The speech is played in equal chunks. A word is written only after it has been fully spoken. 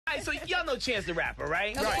right, so y'all know Chance the Rapper,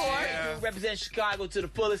 right? Of course. Yeah. Represents Chicago to the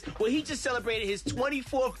fullest. Well, he just celebrated his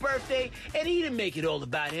 24th birthday, and he didn't make it all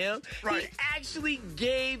about him. Right. He actually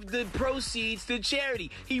gave the proceeds to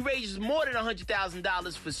charity. He raises more than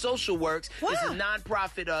 $100,000 for SocialWorks. Wow. It's a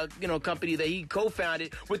nonprofit, company that he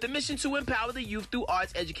co-founded with the mission to empower the youth through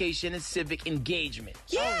arts, education, and civic engagement.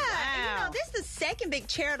 Yeah, wow. This is the second big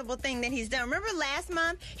charitable thing that he's done. Remember last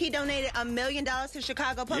month he donated $1 million to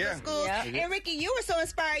Chicago Public Schools? Yeah. And Ricky, you were so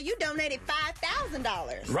inspired, you donated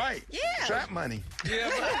 $5,000. Right. Yeah. Trap money. Yeah,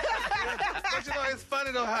 but it's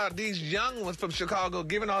funny though how these young ones from Chicago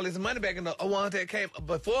giving all this money back, and the ones that came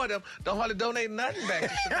before them don't hardly donate nothing back to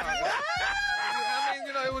Chicago. I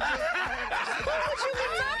mean, it was just. What you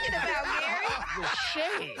been talking about, Gary? The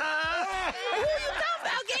shade. Who you talking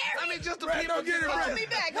about, Gary? I mean, just the Brad, people. don't get it Hold me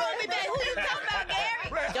back. Who you talking about, Gary?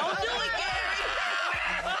 Brad, Don't do it, Gary.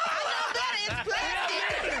 I know that is plastic.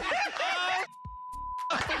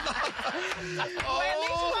 Oh,